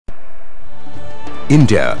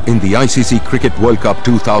India in the ICC Cricket World Cup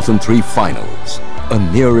 2003 finals. A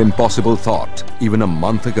near impossible thought even a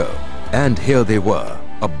month ago. And here they were,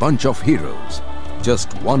 a bunch of heroes,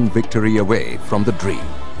 just one victory away from the dream.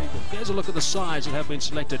 There's a look at the sides that have been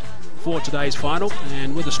selected for today's final,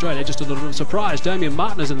 and with Australia just a little bit of a surprise. Damien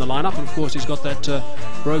Martin is in the lineup, and of course he's got that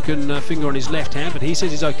broken finger on his left hand, but he says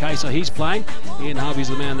he's okay, so he's playing. Ian Harvey's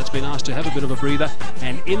the man that's been asked to have a bit of a breather.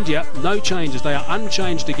 And India, no changes. They are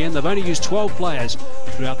unchanged again. They've only used 12 players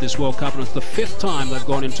throughout this World Cup, and it's the 5th time they've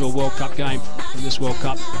gone into a World Cup game in this World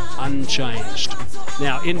Cup unchanged.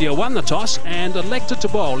 Now, India won the toss and elected to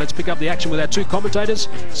bowl. Let's pick up the action with our two commentators,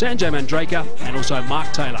 Sanjay Mandraker and also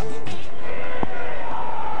Mark Taylor.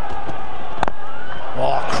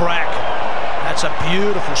 Oh, crack. That's a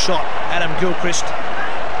beautiful shot. Adam Gilchrist.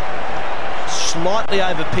 Slightly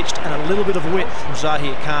overpitched and a little bit of width from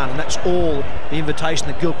Zahir Khan, and that's all the invitation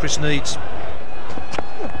that Gilchrist needs.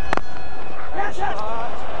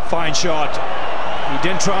 Fine shot. He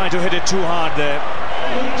didn't try to hit it too hard there.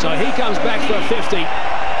 So he comes back for a 50.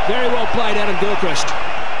 Very well played, Adam Gilchrist.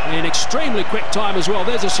 In extremely quick time as well.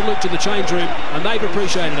 There's a salute to the change room, and they've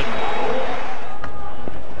appreciated it.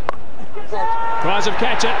 Tries to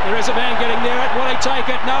catch it. There is a man getting near it. Will he take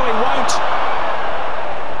it? No, he won't.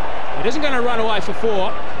 It isn't going to run away for 4.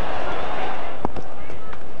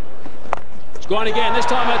 It's gone again. This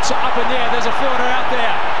time it's up in the air. There's a fielder out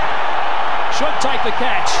there. Should take the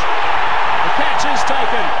catch. The catch is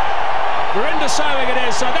taken. Virender Sehwag it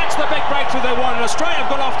is. So that's the big breakthrough they wanted. Australia have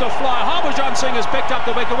got off to a fly. Harbhajan Singh has picked up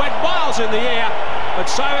the wicket. Went miles in the air, but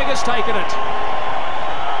Sehwag has taken it.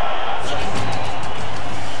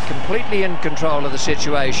 Completely in control of the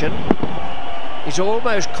situation. He's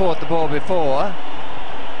almost caught the ball before,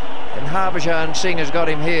 and Harbhajan Singh has got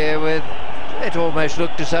him here with, it almost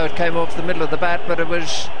looked as though it came off the middle of the bat, but it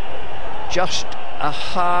was just a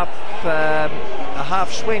half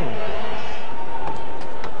swing.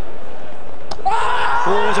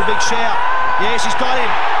 Oh, there's a big shout. Yes, he's got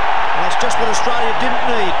him. And that's just what Australia didn't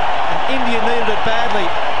need, and India needed it badly.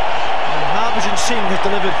 And Harbhajan Singh has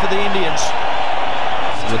delivered for the Indians.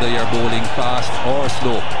 Whether you're bowling fast or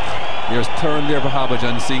slow, there's turn there for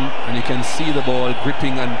Harbhajan Singh, and you can see the ball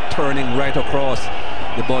gripping and turning right across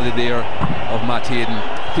the body there of Matt Hayden.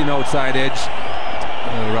 Thin outside edge.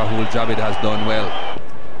 Rahul Dravid has done well.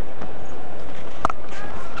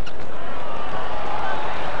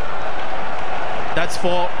 That's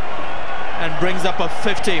 4 and brings up a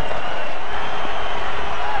 50.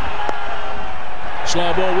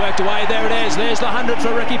 Slow ball worked away. There it is. There's the 100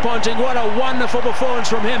 for Ricky Ponting. What a wonderful performance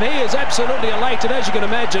from him. He is absolutely elated, as you can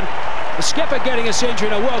imagine. The skipper getting a century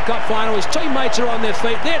in a World Cup final. His teammates are on their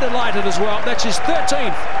feet. They're delighted as well. That's his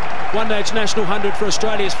 13th one-day international 100 for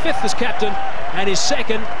Australia. His 5th as captain and his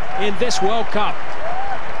 2nd in this World Cup.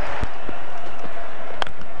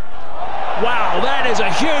 Wow, that is a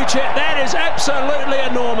huge hit. That is absolutely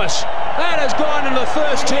enormous. That has gone in the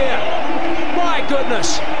first tier. My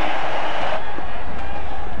goodness.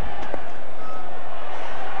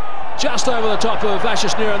 Just over the top of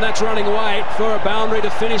Ashishneer, and that's running away for a boundary to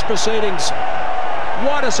finish proceedings.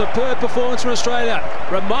 What a superb performance from Australia.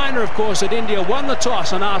 Reminder, of course, that India won the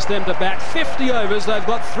toss and asked them to bat 50 overs. They've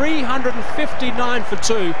got 359 for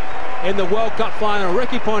 2 in the World Cup final.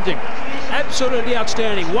 Ricky Ponting, absolutely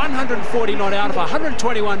outstanding. 140 not out of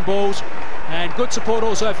 121 balls, and good support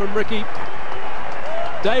also from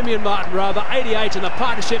Damien Martin, 88 in the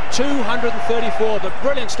partnership, 234. But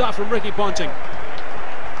brilliant stuff from Ricky Ponting.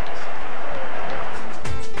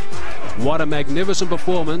 What a magnificent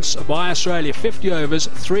performance by Australia. 50 overs,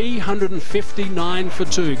 359 for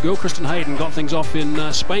 2. Gilchrist and Hayden got things off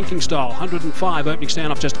in spanking style. 105 opening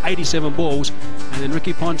stand off just 87 balls. And then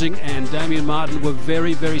Ricky Ponting and Damien Martin were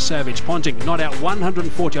very, very savage. Ponting not out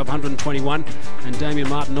 140 off 121. And Damien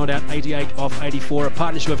Martin not out 88 off 84. A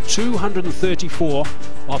partnership of 234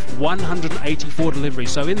 off 184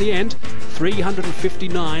 deliveries. So in the end,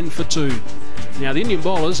 359 for 2. Now, the Indian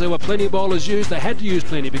bowlers, there were plenty of bowlers used. They had to use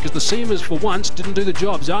plenty because the seamers, for once, didn't do the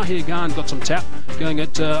job. Zahir Khan got some tap, going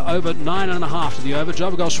at over 9.5 to the over.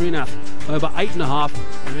 Javagal Srinath over 8.5.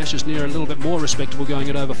 And Ashishneer a little bit more respectable, going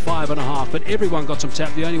at over 5.5. But everyone got some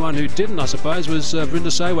tap. The only one who didn't, I suppose, was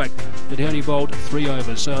Virender Sehwag, but he only bowled 3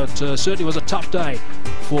 overs. So it certainly was a tough day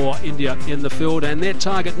for India in the field. And their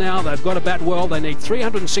target now, they've got to bat well. They need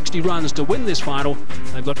 360 runs to win this final.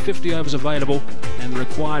 They've got 50 overs available, and the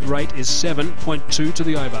required rate is 7.2 to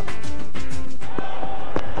the over.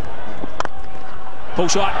 Pull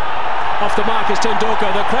shot off the mark is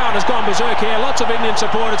Tendulkar. The crowd has gone berserk here. Lots of Indian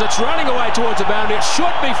supporters. It's running away towards the boundary. It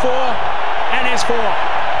should be 4, and is 4.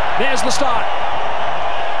 There's the start.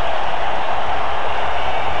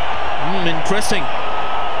 Impressing.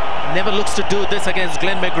 Never looks to do this against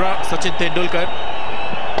Glenn McGrath, Sachin Tendulkar.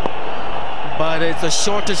 But it's the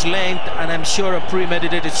shortest length, and I'm sure a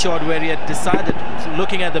premeditated shot where he had decided,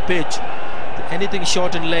 looking at the pitch, anything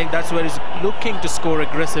short in length, that's where he's looking to score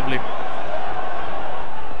aggressively.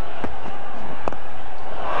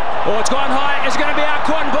 Oh, it's gone high. It's going to be out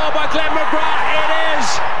caught and ball by Glenn McGrath. It is.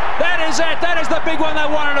 That is it. That is the big one they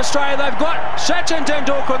won in Australia. They've got Sachin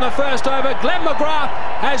Tendulkar in the first over. Glenn McGrath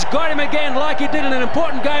has got him again like he did in an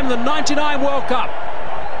important game in the '99 World Cup.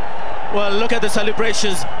 Well, look at the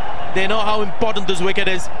celebrations. They know how important this wicket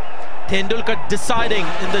is. Tendulkar deciding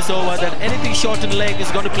in this over that anything short in leg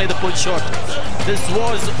is going to play the pull shot. This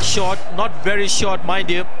was short, not very short,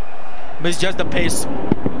 mind you. Misjudged the pace.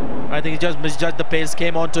 I think he just misjudged the pace,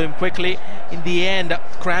 came onto him quickly. In the end,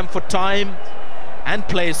 cramped for time and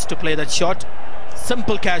place to play that shot.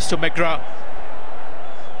 Simple catch to McGrath.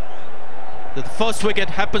 The first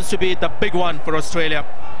wicket happens to be the big one for Australia.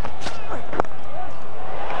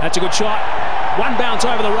 That's a good shot. One bounce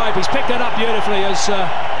over the rope. He's picked that up beautifully as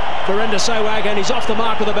Virender Sehwag, and he's off the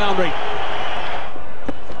mark with the boundary.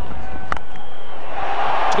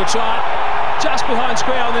 It's a good shot. Just behind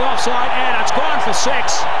square on the offside, and it's gone for 6.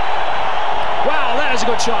 Wow, that is a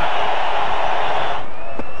good shot.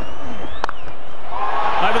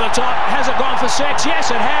 Over the top, has it gone for 6?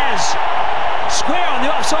 Yes, it has. Square on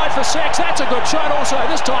the offside for 6. That's a good shot also,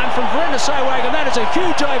 this time from Virender Sehwag, and that is a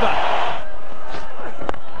huge over.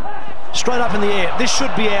 Straight up in the air. This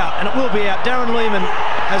should be out, and it will be out. Darren Lehmann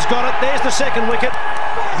has got it. There's the second wicket.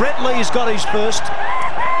 Brett Lee's got his first,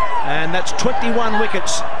 and that's 21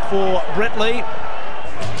 wickets for Brett Lee.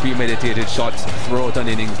 Premeditated shots throughout an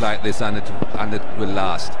innings like this, and it will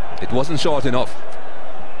last. It wasn't short enough,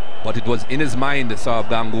 but it was in his mind, Saurabh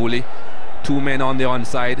Ganguly. 2 men on the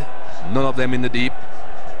onside, none of them in the deep.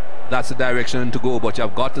 That's the direction to go, but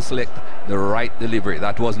you've got to select the right delivery.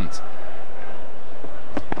 That wasn't.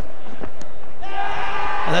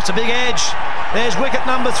 And that's a big edge. There's wicket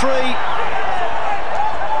number 3.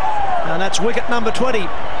 And that's wicket number 20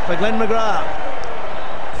 for Glenn McGrath.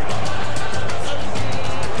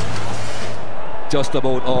 Just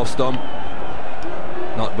about off stump.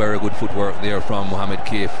 Not very good footwork there from Mohammed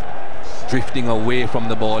Kaif. Drifting away from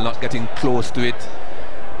the ball, not getting close to it.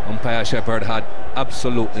 Umpire Shepherd had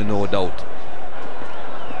absolutely no doubt.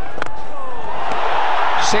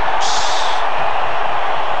 6.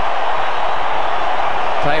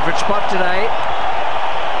 Favourite spot today.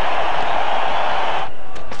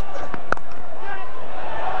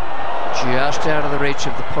 Just out of the reach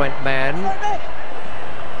of the point man.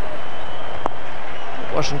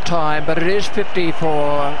 It wasn't time, but it is 50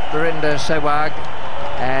 for Virender Sehwag,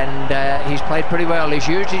 and he's played pretty well. He's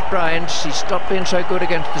used his brains. He's stopped being so good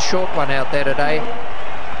against the short one out there today.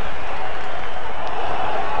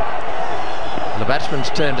 The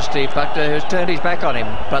batsman's turned to Steve Buckner, who's turned his back on him,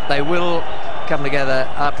 but they will come together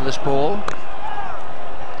after this ball.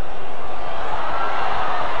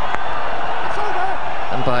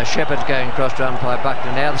 Umpire Shepherd's going across to umpire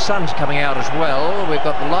Buckner now. The sun's coming out as well. We've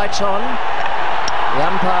got the lights on. The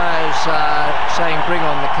umpire's saying bring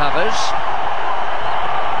on the covers.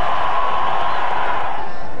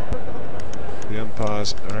 The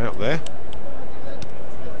umpires are out there.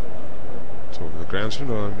 Talking to the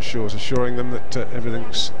groundsman, I'm sure is assuring them that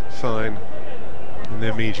everything's fine in the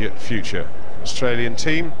immediate future. Australian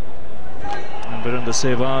team. And Virender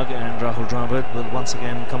Sehwag and Rahul Dravid will once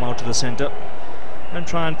again come out to the centre and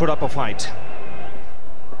try and put up a fight.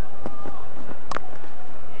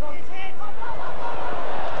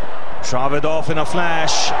 Dravid off in a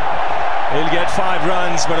flash. He'll get 5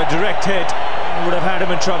 runs, but a direct hit would have had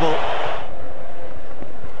him in trouble.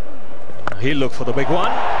 He'll look for the big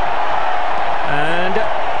one, and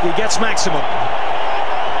he gets maximum.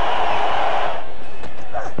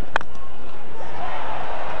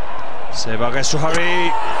 Sehwag has to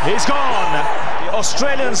hurry. He's gone. The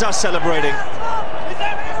Australians are celebrating.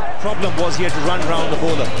 Problem was he had to run round the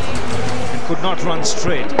bowler and could not run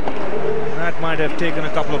straight. That might have taken a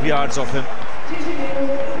couple of yards off him.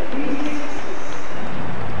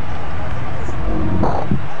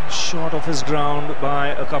 Short of his ground by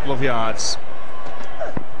a couple of yards.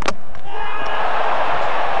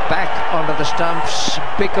 Back onto the stumps.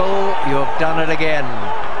 Bickle, you've done it again.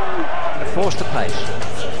 Forced the pace.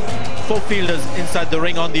 4 fielders inside the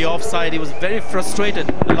ring on the offside. He was very frustrated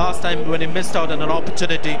the last time when he missed out on an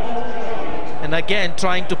opportunity. And again,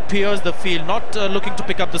 trying to pierce the field, not looking to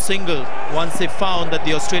pick up the single. Once they found that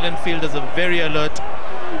the Australian fielders are very alert.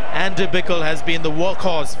 Andrew Bickle has been the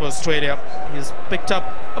workhorse for Australia. He's picked up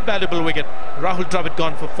a valuable wicket. Rahul Dravid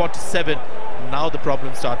gone for 47. Now the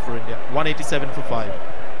problems start for India. 187 for 5.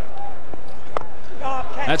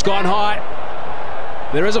 That's gone high.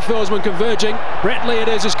 There is a fieldsman converging. Brett Lee it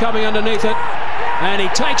is coming underneath it. And he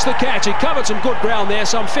takes the catch. He covered some good ground there,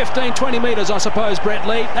 some 15-20 metres, I suppose, Brett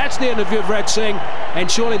Lee. That's the end of Yuvraj Singh,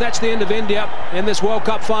 and surely that's the end of India in this World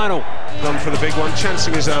Cup final. Gone for the big one,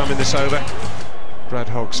 chancing his arm in this over. Brad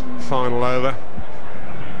Hogg's final over.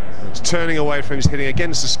 It's turning away from him, he's hitting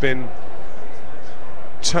against the spin.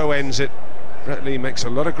 Toe ends it. Brett Lee makes a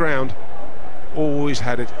lot of ground. Always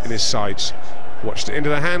had it in his sights. Watched it into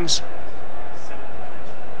the hands.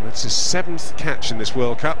 That's his 7th catch in this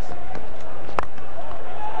World Cup.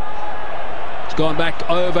 It's gone back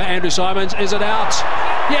over Andrew Simons. Is it out?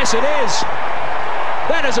 Yes, it is.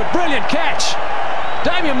 That is a brilliant catch.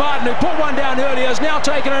 Damien Martin, who put one down earlier, has now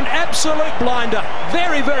taken an absolute blinder.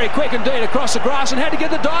 Very, very quick indeed across the grass and had to get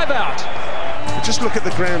the dive out. But just look at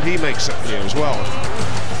the ground he makes up here as well.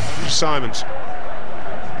 Simons.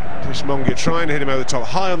 Mongia trying to hit him over the top,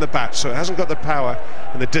 high on the bat, so it hasn't got the power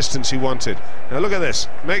and the distance he wanted. Now look at this,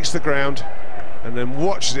 makes the ground and then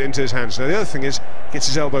watches it into his hands. Now the other thing is, gets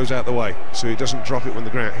his elbows out the way so he doesn't drop it when the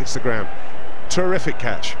ground hits the ground. Terrific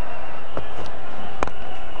catch.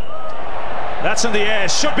 That's in the air,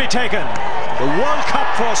 should be taken. The World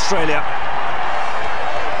Cup for Australia.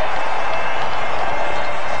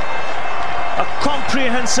 A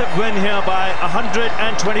comprehensive win here by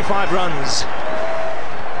 125 runs.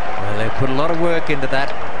 Well, they've put a lot of work into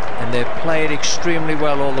that, and they've played extremely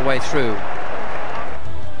well all the way through.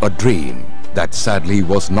 A dream that sadly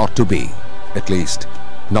was not to be, at least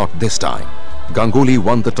not this time. Ganguly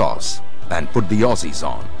won the toss and put the Aussies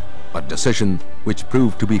on, a decision which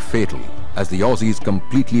proved to be fatal as the Aussies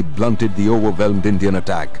completely blunted the overwhelmed Indian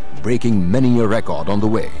attack, breaking many a record on the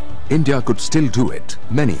way. India could still do it,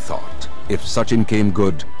 many thought, if Sachin came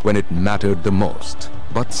good when it mattered the most.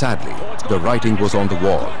 But sadly, the writing was on the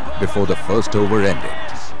wall before the first over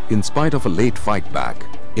ended. In spite of a late fight back,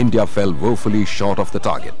 India fell woefully short of the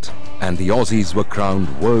target, and the Aussies were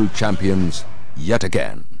crowned world champions yet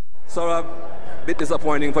again. Saurabh, a bit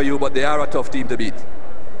disappointing for you, but they are a tough team to beat.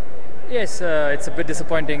 Yes, it's a bit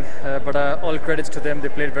disappointing, but all credits to them. They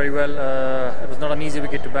played very well. It was not an easy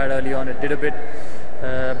wicket to bat early on. It did a bit,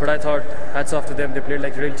 but I thought hats off to them. They played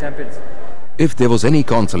like real champions. If there was any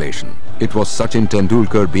consolation, it was Sachin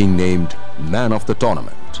Tendulkar being named man of the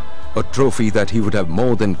tournament, a trophy that he would have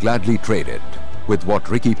more than gladly traded with what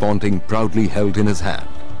Ricky Ponting proudly held in his hand.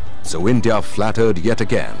 So India flattered yet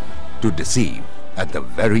again to deceive at the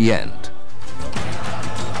very end.